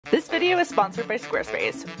video is sponsored by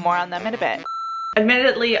Squarespace. More on them in a bit.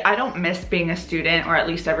 Admittedly, I don't miss being a student, or at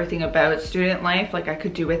least everything about student life. Like, I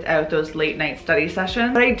could do without those late night study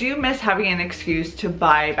sessions, but I do miss having an excuse to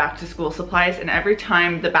buy back to school supplies. And every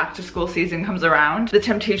time the back to school season comes around, the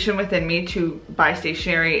temptation within me to buy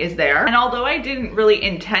stationery is there. And although I didn't really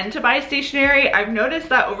intend to buy stationery, I've noticed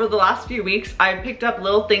that over the last few weeks, I've picked up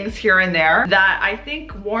little things here and there that I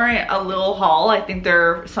think warrant a little haul. I think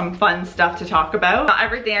they're some fun stuff to talk about. Not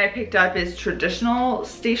everything I picked up is traditional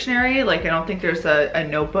stationery. Like, I don't think there's a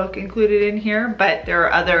notebook included in here, but there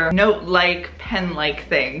are other note-like, pen-like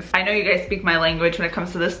things. I know you guys speak my language when it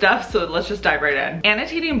comes to this stuff, so let's just dive right in.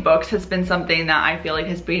 Annotating books has been something that I feel like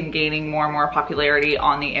has been gaining more and more popularity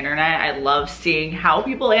on the internet. I love seeing how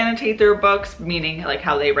people annotate their books, meaning like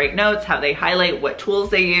how they write notes, how they highlight, what tools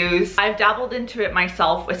they use. I've dabbled into it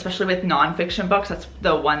myself, especially with nonfiction books. That's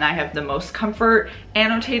the one I have the most comfort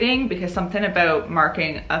annotating, because something about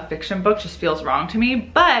marking a fiction book just feels wrong to me.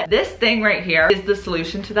 But this thing right here is the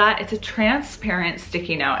solution to that. It's a transparent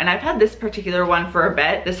sticky note, and I've had this particular one for a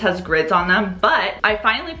bit. This has grids on them, but I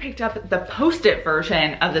finally picked up the post-it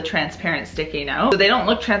version of the transparent sticky note. So they don't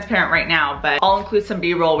look transparent right now, but I'll include some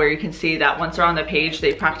b-roll where you can see that once they're on the page,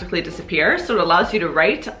 they practically disappear. So it allows you to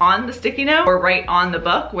write on the sticky note or write on the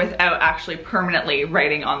book without actually permanently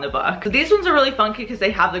writing on the book. So these ones are really funky because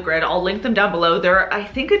they have the grid. I'll link them down below. They're, I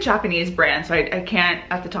think, a Japanese brand, so I can't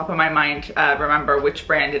at the top of my mind remember which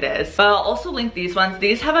brand it is. But I'll also link these ones.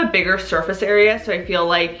 These have a bigger surface area, so I feel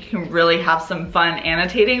like you can really have some fun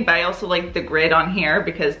annotating, but I also like the grid on here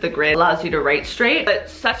because the grid allows you to write straight. But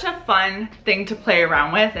such a fun thing to play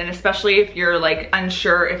around with, and especially if you're like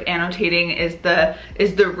unsure if annotating is the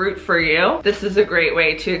route for you, this is a great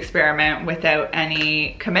way to experiment without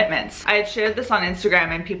any commitments. I had shared this on Instagram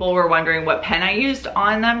and people were wondering what pen I used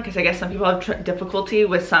on them, because I guess some people have difficulty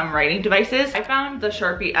with some writing devices. I found the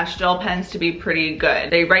Sharpie S-Gel pens to be pretty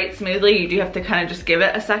good. They write smoothly. You do have to kind of just give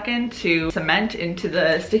it a second to cement into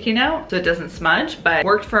the sticky note so it doesn't smudge, but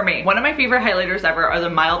worked for me. One of my favorite highlighters ever are the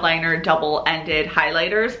mild liner double-ended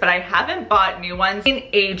highlighters, but I haven't bought new ones in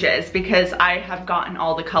ages because I have gotten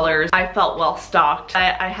all the colors. I felt well stocked.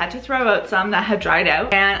 I had to throw out some that had dried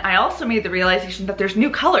out, and I also made the realization that there's new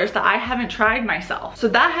colors that I haven't tried myself. So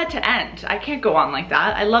that had to end. I can't go on like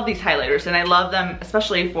that. I love these highlighters, and I love them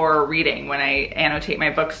especially for reading when I annotate my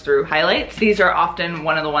books through highlights. These are often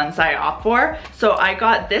one of the ones I opt for. So I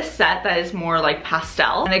got this set that is more like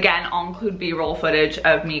pastel, and again, I'll include b-roll footage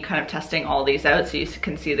of me kind of testing all these out so you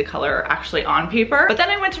can see the color actually on paper. But then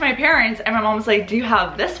I went to my parents and my mom was like, do you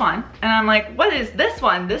have this one? And I'm like, what is this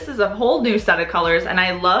one? This is a whole new set of colors, and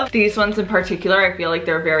I love these ones in particular. I feel like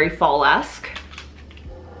they're very fall-esque.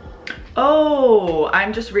 Oh,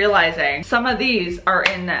 I'm just realizing some of these are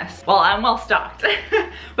in this. Well, I'm well stocked,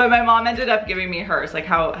 but my mom ended up giving me hers. Like,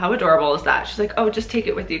 how adorable is that? She's like, oh, just take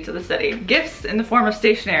it with you to the city. Gifts in the form of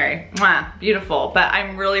stationery. Mwah, beautiful. But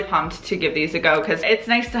I'm really pumped to give these a go because it's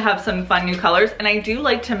nice to have some fun new colors. And I do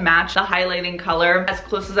like to match the highlighting color as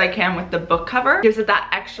close as I can with the book cover. Gives it that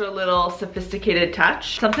extra little sophisticated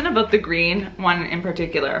touch. Something about the green one in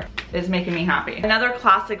particular is making me happy. Another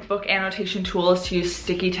classic book annotation tool is to use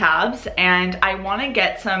sticky tabs. And I want to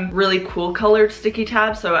get some really cool colored sticky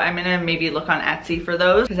tabs, so I'm gonna maybe look on Etsy for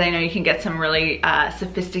those because I know you can get some really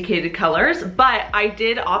sophisticated colors. But I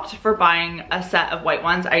did opt for buying a set of white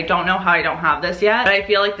ones. I don't know how I don't have this yet, but I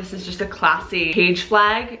feel like this is just a classy page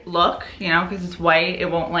flag look, you know, because it's white. It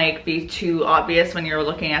won't like be too obvious when you're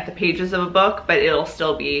looking at the pages of a book, but it'll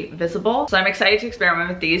still be visible. So I'm excited to experiment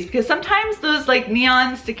with these because sometimes those like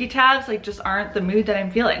neon sticky tabs like just aren't the mood that I'm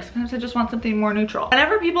feeling. Sometimes I just want something more neutral.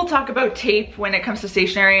 Whenever people talk about tape when it comes to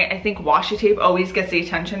stationery, I think washi tape always gets the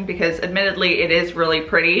attention because admittedly it is really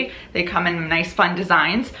pretty. They come in nice fun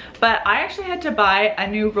designs, but I actually had to buy a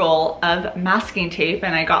new roll of masking tape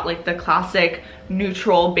and I got like the classic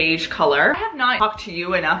neutral beige color. I have not talked to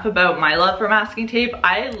you enough about my love for masking tape.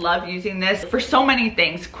 I love using this for so many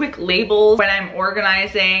things. Quick labels when I'm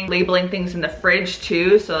organizing, labeling things in the fridge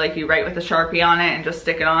too. So like you write with a Sharpie on it and just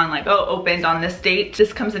stick it on like, oh, opened on this date.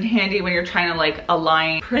 This comes in handy when you're trying to like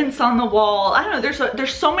align prints on the wall. I don't know,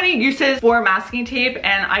 there's so many uses for masking tape,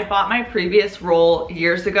 and I bought my previous roll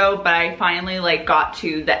years ago, but I finally like got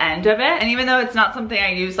to the end of it. And even though it's not something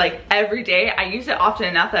I use like every day, I use it often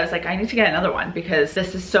enough that I was like, I need to get another one because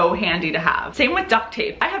this is so handy to have. Same with duct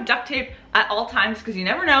tape. I have duct tape at all times because you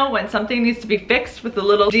never know when something needs to be fixed with a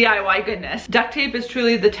little DIY goodness. Duct tape is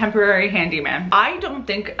truly the temporary handyman. I don't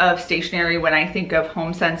think of stationery when I think of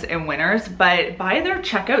HomeSense and Winners, but by their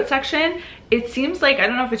checkout section, it seems like, I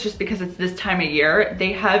don't know if it's just because it's this time of year,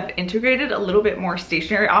 they have integrated a little bit more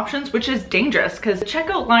stationery options, which is dangerous because the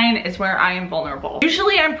checkout line is where I am vulnerable.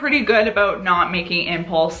 Usually I'm pretty good about not making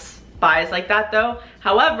impulse buys like that though.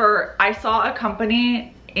 However, I saw a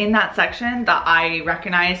company in that section that I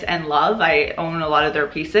recognize and love. I own a lot of their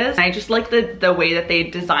pieces. I just like the way that they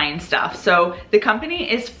design stuff. So the company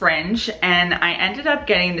is Fringe, and I ended up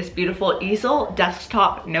getting this beautiful easel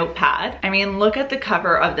desktop notepad. I mean, look at the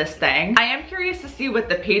cover of this thing. I am curious to see what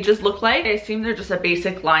the pages look like. I assume they're just a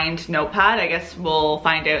basic lined notepad. I guess we'll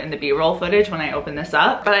find out in the B-roll footage when I open this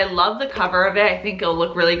up. But I love the cover of it. I think it'll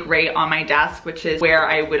look really great on my desk, which is where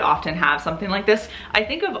I would often have something like this. I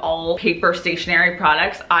think of all paper stationery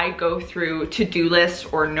products, I go through to-do lists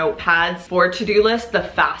or notepads for to-do lists the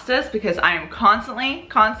fastest because I am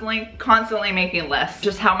constantly making lists.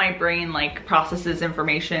 Just how my brain like processes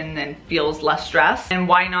information and feels less stressed. And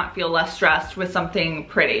why not feel less stressed with something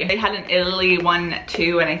pretty? They had an Italy one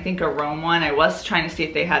too, and I think a Rome one. I was trying to see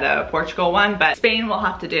if they had a Portugal one, but Spain will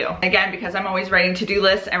have to do. Again, because I'm always writing to-do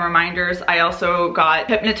lists and reminders, I also got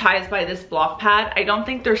hypnotized by this block pad. I don't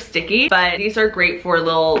think they're sticky, but these are great for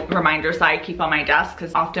little reminders that I keep on my desk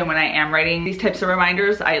because often when I am writing these types of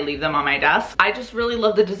reminders, I leave them on my desk. I just really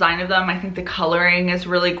love the design of them. I think the coloring is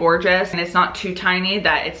really gorgeous and it's not too tiny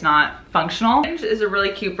that it's not functional. Fringe is a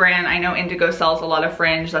really cute brand. I know Indigo sells a lot of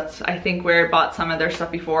Fringe. That's, I think, where I bought some of their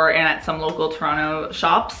stuff before and at some local Toronto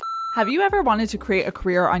shops. Have you ever wanted to create a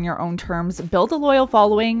career on your own terms, build a loyal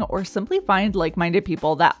following, or simply find like-minded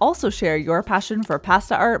people that also share your passion for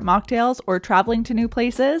pasta art, mocktails, or traveling to new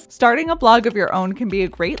places? Starting a blog of your own can be a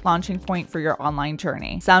great launching point for your online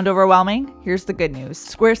journey. Sound overwhelming? Here's the good news.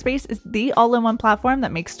 Squarespace is the all-in-one platform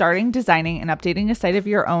that makes starting, designing, and updating a site of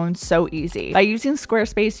your own so easy. By using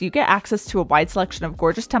Squarespace, you get access to a wide selection of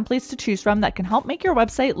gorgeous templates to choose from that can help make your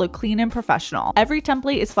website look clean and professional. Every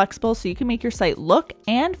template is flexible so you can make your site look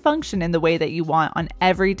and function in the way that you want on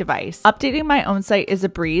every device. Updating my own site is a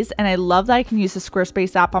breeze, and I love that I can use the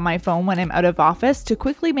Squarespace app on my phone when I'm out of office to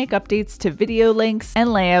quickly make updates to video links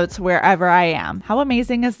and layouts wherever I am. How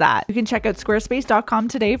amazing is that? You can check out squarespace.com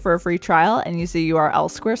today for a free trial and use the URL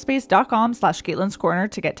squarespace.com/Caitlin's Corner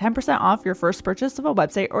to get 10% off your first purchase of a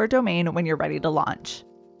website or a domain when you're ready to launch.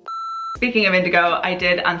 Speaking of Indigo, I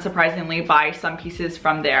did unsurprisingly buy some pieces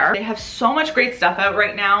from there. They have so much great stuff out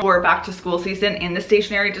right now for back to school season in the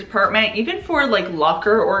stationery department, even for like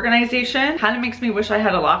locker organization. Kind of makes me wish I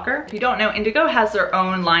had a locker. If you don't know, Indigo has their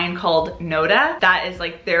own line called Noda. That is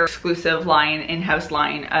like their exclusive line, in-house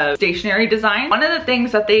line of stationery design. One of the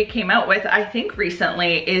things that they came out with, I think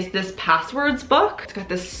recently, is this passwords book. It's got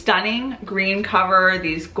this stunning green cover,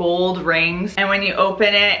 these gold rings, and when you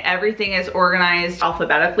open it, everything is organized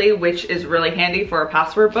alphabetically, which is really handy for a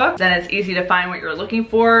password book. Then it's easy to find what you're looking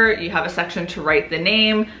for. You have a section to write the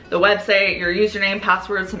name, the website, your username,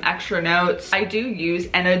 password, some extra notes. I do use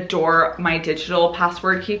and adore my digital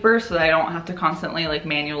password keeper so that I don't have to constantly like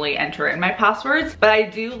manually enter in my passwords, but I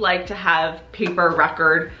do like to have paper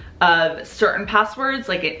record of certain passwords,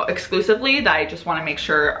 like exclusively, that I just want to make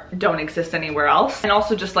sure don't exist anywhere else, and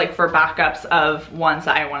also just like for backups of ones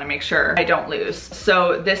that I want to make sure I don't lose.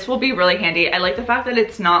 So this will be really handy. I like the fact that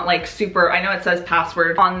it's not like super, I know it says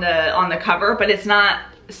password on the cover, but it's not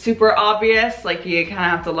super obvious. Like you kind of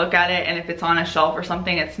have to look at it, and if it's on a shelf or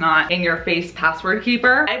something, it's not in your face password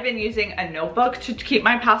keeper. I've been using a notebook to keep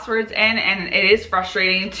my passwords in, and it is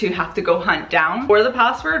frustrating to have to go hunt down for the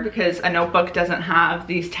password because a notebook doesn't have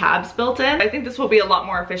these tabs built in. I think this will be a lot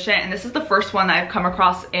more efficient, and this is the first one that I've come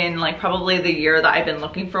across in like probably the year that I've been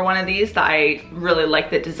looking for one of these that I really like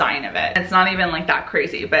the design of it. It's not even like that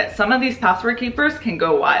crazy, but some of these password keepers can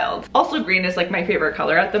go wild. Also, green is like my favorite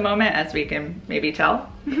color at the moment, as we can maybe tell.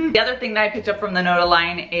 The other thing that I picked up from the Noda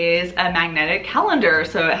line is a magnetic calendar.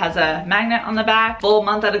 So it has a magnet on the back, full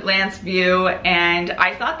month at a glance view, and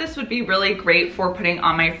I thought this would be really great for putting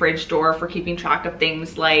on my fridge door for keeping track of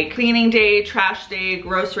things like cleaning day, trash day,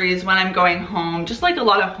 groceries, when I'm going home, just like a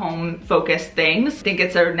lot of home focused things. I think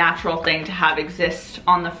it's a natural thing to have exist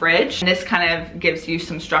on the fridge. And this kind of gives you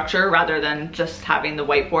some structure rather than just having the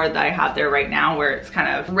whiteboard that I have there right now where it's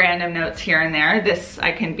kind of random notes here and there. This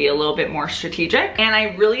I can be a little bit more strategic, and I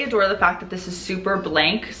I really adore the fact that this is super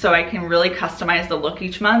blank, so I can really customize the look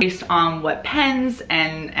each month based on what pens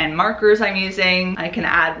and markers I'm using. I can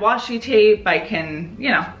add washi tape, I can, you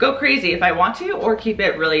know, go crazy if I want to, or keep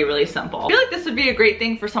it really, really simple. I feel like this would be a great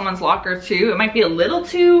thing for someone's locker too. It might be a little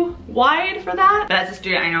too wide for that, but as a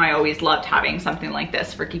student, I know I always loved having something like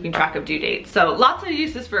this for keeping track of due dates. So lots of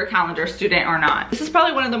uses for a calendar, student or not. This is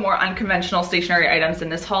probably one of the more unconventional stationery items in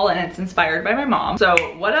this haul, and it's inspired by my mom. So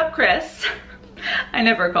what up, Chris? I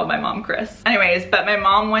never called my mom Chris. Anyways, but my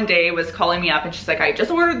mom one day was calling me up and she's like, I just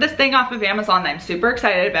ordered this thing off of Amazon that I'm super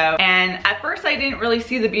excited about. And at first I didn't really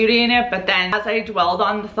see the beauty in it, but then as I dwelled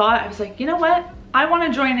on the thought, I was like, you know what? I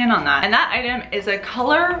want to join in on that. And that item is a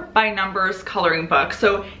color by numbers coloring book.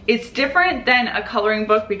 So it's different than a coloring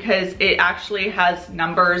book because it actually has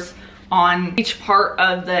numbers on each part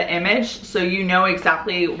of the image, so you know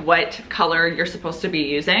exactly what color you're supposed to be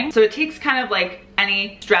using. So it takes kind of like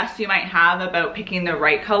any stress you might have about picking the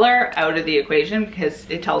right color out of the equation because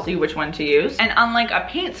it tells you which one to use. And unlike a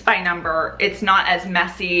paints by number, it's not as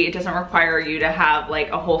messy. It doesn't require you to have like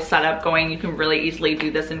a whole setup going. You can really easily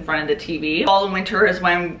do this in front of the TV. Fall and winter is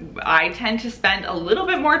when I tend to spend a little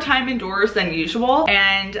bit more time indoors than usual.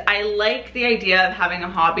 And I like the idea of having a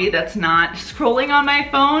hobby that's not scrolling on my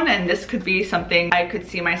phone, and this could be something I could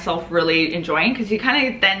see myself really enjoying because you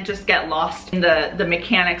kind of then just get lost in the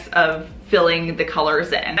mechanics of filling the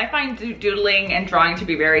colors in. I find doodling and drawing to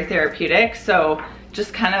be very therapeutic, so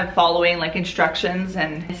just kind of following like instructions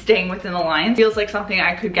and staying within the lines feels like something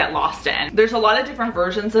I could get lost in. There's a lot of different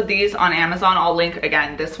versions of these on Amazon. I'll link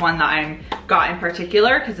again this one that I got in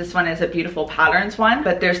particular because this one is a beautiful patterns one,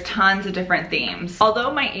 but there's tons of different themes.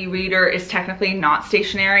 Although my e-reader is technically not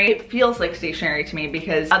stationary, it feels like stationary to me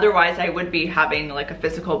because otherwise I would be having like a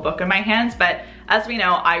physical book in my hands. But as we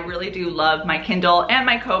know, I really do love my Kindle and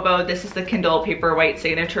my Kobo. This is the Kindle Paperwhite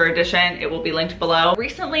Signature Edition. It will be linked below.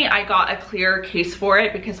 Recently, I got a clear case for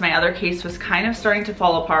it because my other case was kind of starting to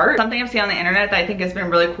fall apart. Something I've seen on the internet that I think has been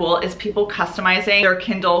really cool is people customizing their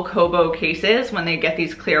Kindle Kobo cases when they get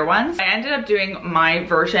these clear ones. I ended up doing my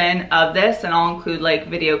version of this, and I'll include like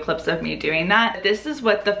video clips of me doing that. This is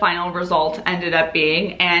what the final result ended up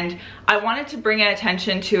being, and I wanted to bring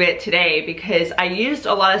attention to it today because I used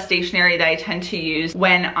a lot of stationery that I tend to use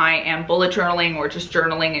when I am bullet journaling or just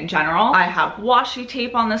journaling in general. I have washi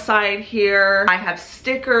tape on the side here. I have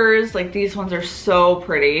stickers, like these ones are so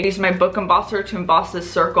pretty. I use my book embosser to emboss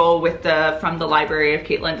this circle with from the library of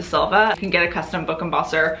Caitlin De Silva. You can get a custom book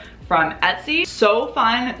embosser from Etsy. So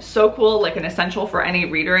fun, so cool, like an essential for any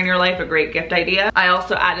reader in your life, a great gift idea. I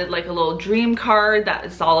also added like a little dream card that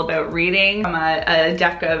is all about reading from a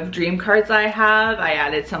deck of dream cards I have. I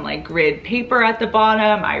added some like grid paper at the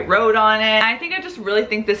bottom. I wrote on it. I just really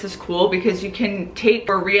think this is cool because you can take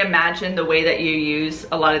or reimagine the way that you use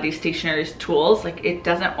a lot of these stationery tools. Like it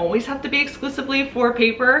doesn't always have to be exclusively for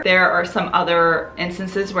paper. There are some other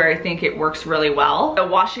instances where I think it works really well. The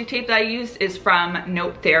washi tape that I used is from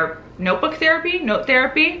Note Therapy.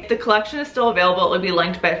 The collection is still available. It will be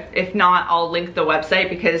linked, but if not, I'll link the website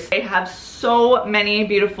because they have so many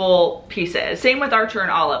beautiful pieces. Same with Archer and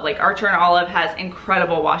Olive. Like Archer and Olive has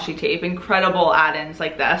incredible washi tape, incredible add-ins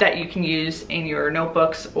like this that you can use in your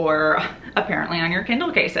notebooks or apparently on your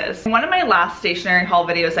Kindle cases. In one of my last stationery haul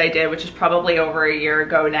videos I did, which is probably over a year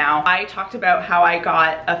ago now, I talked about how I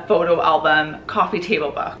got a photo album coffee table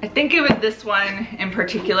book. I think it was this one in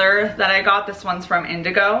particular that I got. This one's from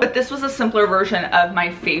Indigo, but this was a simpler version of my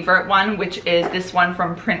favorite one, which is this one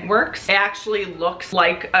from Printworks. It actually looks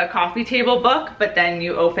like a coffee table book, but then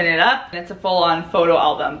you open it up and it's a full-on photo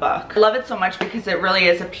album book. I love it so much because it really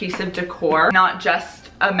is a piece of decor, not just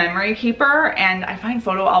a memory keeper, and I find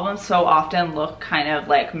photo albums so often look kind of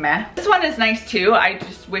like meh. This one is nice too. I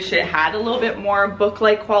just wish it had a little bit more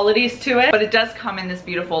book-like qualities to it, but it does come in this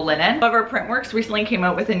beautiful linen. However, Printworks recently came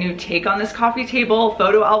out with a new take on this coffee table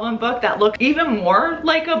photo album book that looked even more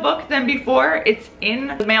like a book than before. It's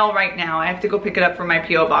in the mail right now. I have to go pick it up from my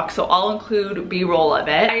PO box, so I'll include B-roll of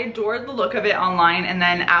it. I adored the look of it online, and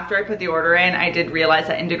then after I put the order in, I did realize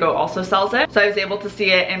that Indigo also sells it, so I was able to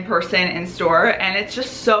see it in person in store, and it's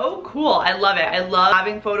just so cool. I love it. I love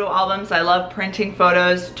having photo albums. I love printing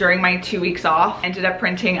photos. During my 2 weeks off, I ended up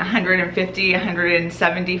printing 150,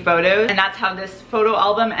 170 photos, and that's how this photo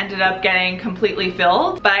album ended up getting completely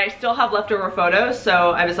filled. But I still have leftover photos,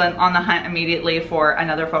 so I was on the hunt immediately for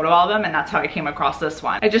another photo album, and that's how I came across this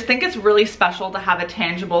one. I just think it's really special to have a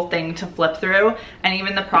tangible thing to flip through, and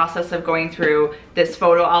even the process of going through this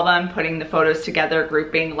photo album, putting the photos together,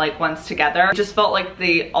 grouping like ones together, just felt like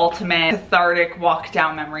the ultimate cathartic walk down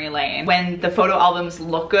down memory lane. When the photo albums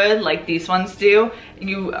look good, like these ones do,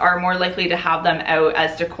 you are more likely to have them out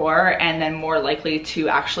as decor and then more likely to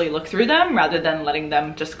actually look through them rather than letting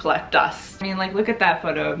them just collect dust. I mean, like, look at that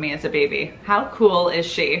photo of me as a baby. How cool is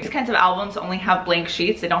she? These kinds of albums only have blank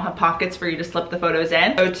sheets. They don't have pockets for you to slip the photos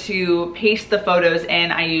in. So to paste the photos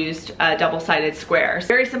in, I used double-sided squares.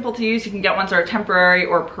 Very simple to use. You can get ones that are temporary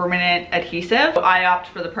or permanent adhesive. So I opt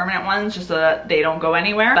for the permanent ones just so that they don't go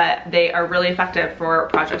anywhere, but they are really effective for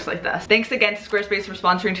projects like this. Thanks again to Squarespace for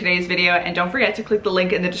sponsoring today's video, and don't forget to click the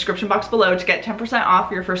link in the description box below to get 10%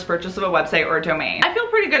 off your first purchase of a website or a domain. I feel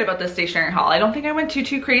pretty good about this stationery haul. I don't think I went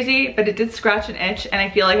too crazy, but it did scratch an itch, and I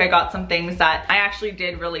feel like I got some things that I actually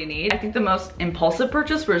did really need. I think the most impulsive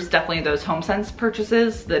purchase was definitely those HomeSense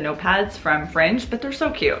purchases, the notepads from Fringe, but they're so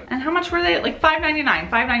cute. And how much were they? Like $5.99,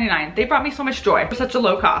 $5.99. They brought me so much joy for such a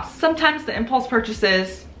low cost. Sometimes the impulse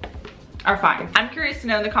purchases are fine. I'm curious to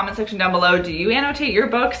know in the comment section down below, do you annotate your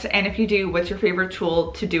books? And if you do, what's your favorite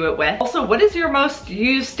tool to do it with? Also, what is your most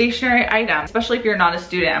used stationery item? Especially if you're not a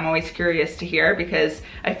student, I'm always curious to hear, because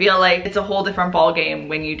I feel like it's a whole different ball game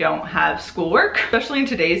when you don't have schoolwork, especially in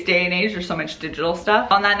today's day and age. There's so much digital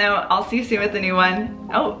stuff. On that note, I'll see you soon with a new one.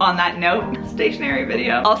 Oh, on that note, stationery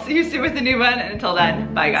video. I'll see you soon with a new one, and until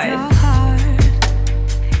then, bye guys.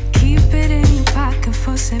 Keep it in your pocket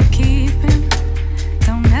for safekeeping.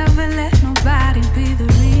 Don't ever let nobody be the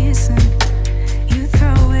reason you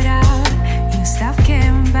throw it out, you stop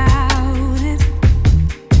caring about it.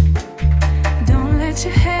 Don't let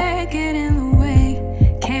your hair get in the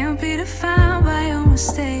way, can't be defined by your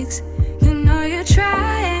mistakes. You know you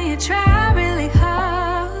try and you try really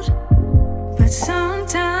hard, but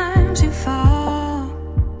sometimes you fall.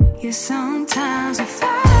 You're